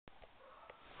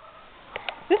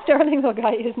This darling little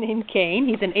guy is named Kane.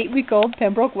 He's an 8-week-old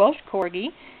Pembroke Welsh Corgi.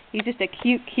 He's just a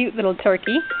cute, cute little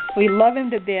turkey. We love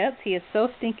him to bits. He is so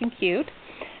stinking cute.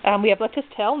 We have let his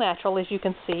tail natural, as you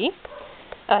can see.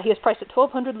 He is priced at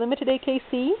 $1,200 limited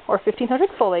AKC or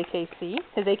 $1,500 full AKC.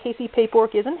 His AKC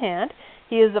paperwork is in hand.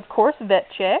 He is, of course, vet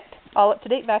checked. All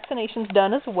up-to-date vaccinations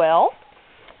done as well,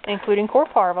 including core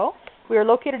parvo. We are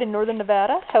located in northern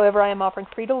Nevada. However, I am offering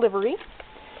free delivery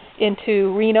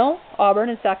into Reno, Auburn,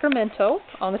 and Sacramento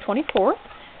on the 24th.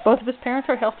 Both of his parents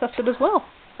are health tested as well.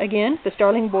 Again, this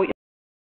darling boy